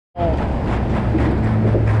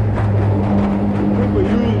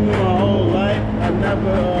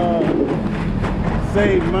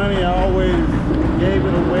saved money. I always gave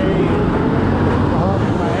it away.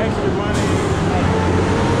 My extra money.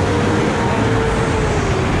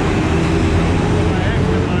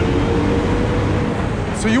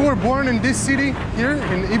 So you were born in this city here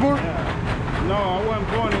in Ybor? Yeah. No, I wasn't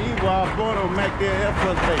born in Ybor. I was born on MacDill Air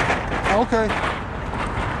Force Base. Okay.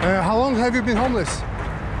 How long have you been homeless? It's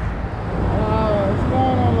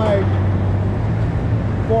going on like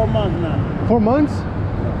 4 months now. 4 months?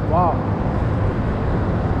 Wow.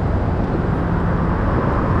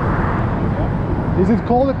 Is it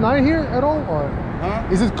cold at night here at all, or? Huh?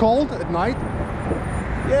 Is it cold at night?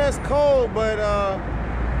 Yeah, it's cold, but I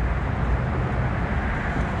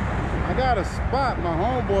got a spot. My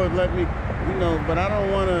homeboys let me, you know, but I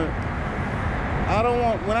don't want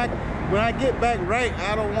when I get back right,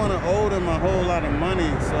 I don't want to owe them a whole lot of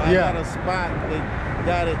money. So I got a spot. They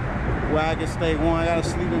got it where I can stay warm. I got a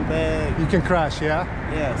sleeping bag. You can crash, yeah?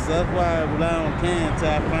 Yeah, so that's why I rely on Ken until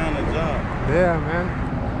I find a job. Yeah, man.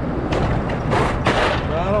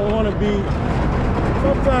 But I don't want to be.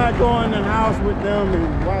 Sometimes I go in the house with them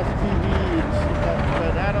and watch TV and shit.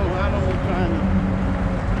 But I don't want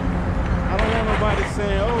nobody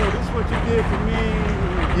saying, "Oh, this is what you did for me."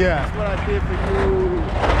 Yeah. That's what I did for you.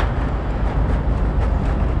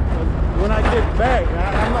 When I get back,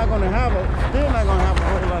 I'm not gonna have still not gonna have a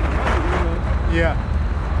whole lot of money, you know. Yeah.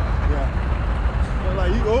 Yeah. They're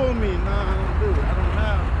like, you owe me. Nah, I don't do it. I don't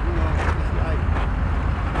have, you know. It's like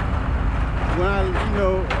when you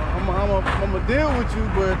know, I'm gonna deal with you,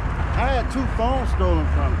 but I had 2 phones stolen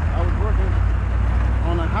from me. I was working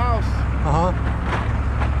on a house. Oh,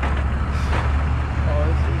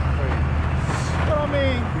 this is crazy. But I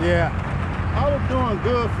mean, Yeah. I was doing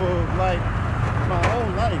good for like my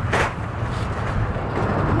whole life.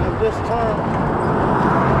 And this term,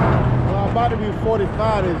 well, I'm about to be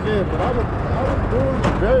 45 this year, but I was doing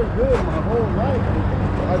very good my whole life.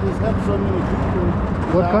 I just helped so many people.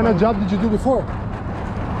 What kind of job did you do before?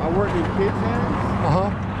 I worked in kitchens.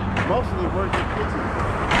 Mostly worked in kitchens.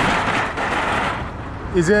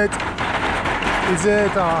 Is it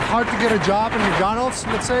hard to get a job in McDonald's,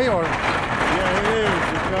 let's say, or? Yeah, it is,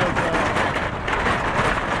 because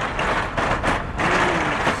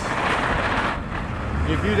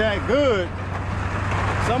if you're that good,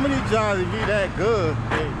 some of these jobs, if you're that good,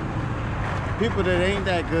 people that ain't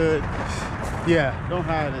that good, Yeah. don't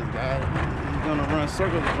hire this guy. He's gonna run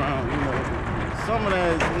circles around, you know. Some of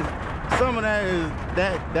that is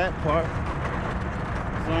that part.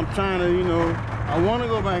 So I'm trying to, you know, I want to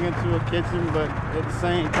go back into a kitchen, but at the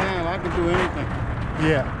same time, I can do anything.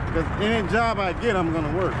 Yeah. Because any job I get, I'm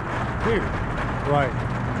gonna work. Period. Right.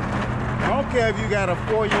 I don't care if you got a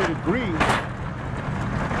 4-year degree.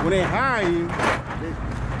 When they hire you,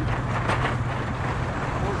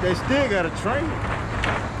 they still gotta train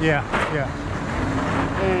you. Yeah. Yeah.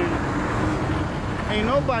 And ain't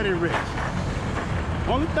nobody rich.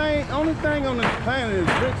 Only thing on this planet is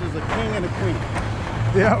rich is a king and a queen.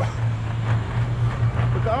 Yeah.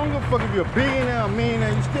 Because I don't give a fuck if you're a billionaire or a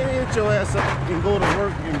millionaire, you still get your ass up and go to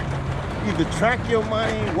work and either track your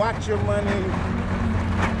money, watch your money.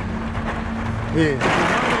 Yeah. The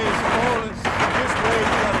money is falling this way,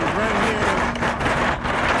 you gotta run here.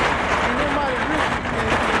 Ain't nobody rich in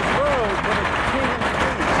this world but a king and a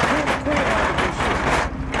queen. King and queen have to do shit.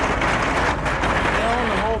 They own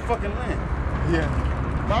the whole fucking land. Yeah.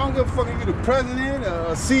 I don't give a fuck if you're the president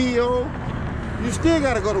or a CEO, you still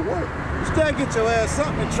gotta go to work. You still gotta get your ass up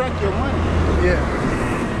and track your money. Yeah.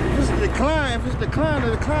 If it's decline, the decline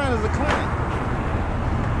is decline.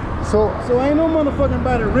 So ain't no motherfucking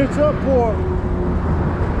body rich or poor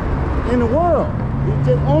in the world. It's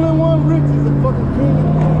just only one rich is a fucking king.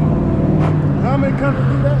 How many countries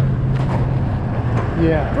do that?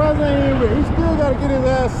 yeah. The president ain't rich. He still gotta get his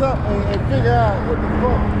ass up and figure out what the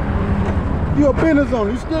fuck. If you're a business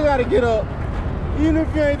owner, you still gotta get up. Even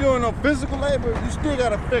if you ain't doing no physical labor, you still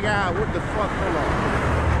gotta figure out what the fuck. Hold on.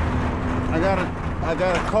 I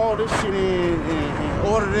gotta call this shit in and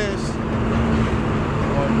order this.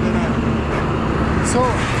 Or then So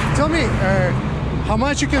tell me, how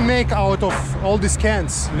much you can make out of all these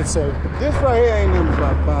cans, let's say? this right here ain't nothing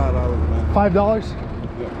but $5, man. $5?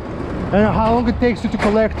 Yeah. And how long it takes you to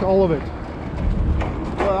collect all of it?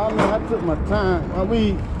 Well, I mean, I took my time.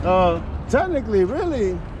 Technically,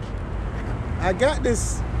 really, I got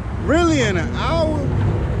this really in an hour.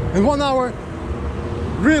 In 1 hour?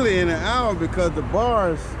 Really in an hour because the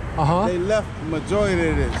bars, they left majority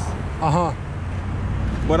of this.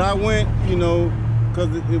 But I went, you know,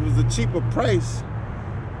 because it was a cheaper price.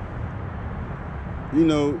 You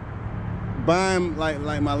know, buying like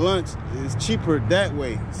my lunch is cheaper that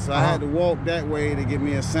way. So I had to walk that way to get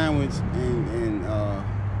me a sandwich and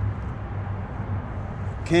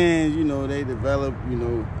cans, you know, they develop, you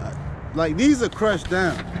know, like these are crushed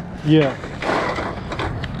down. Yeah.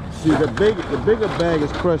 See, the bigger bag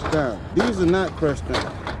is crushed down. These are not crushed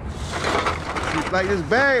down. See, like this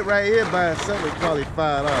bag right here by itself is probably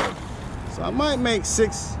 $5. So I might make $6,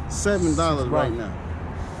 $7 right now.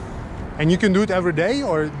 And you can do it every day,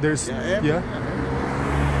 or there's Yeah.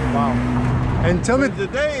 Wow. And tell me,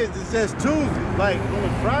 Today is just Tuesday. Like on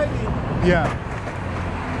a Friday, yeah,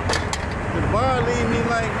 the bar leave me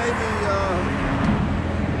like maybe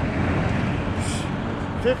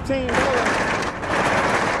 $15.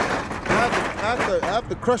 I have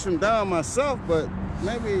to crush them down myself, but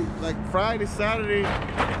maybe like Friday, Saturday,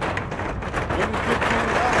 maybe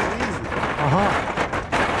 $15 easy.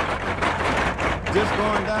 Just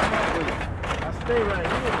going down that way. I stay right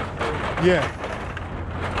here. yeah.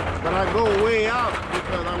 But I go way out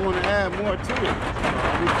because I want to add more to it.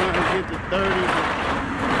 I'll be trying to get to 30.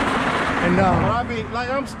 And But I be like,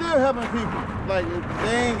 I'm still helping people. Like if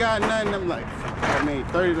they ain't got nothing, I'm like, I made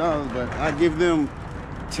 $30, but I give them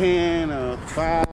 10 or 5.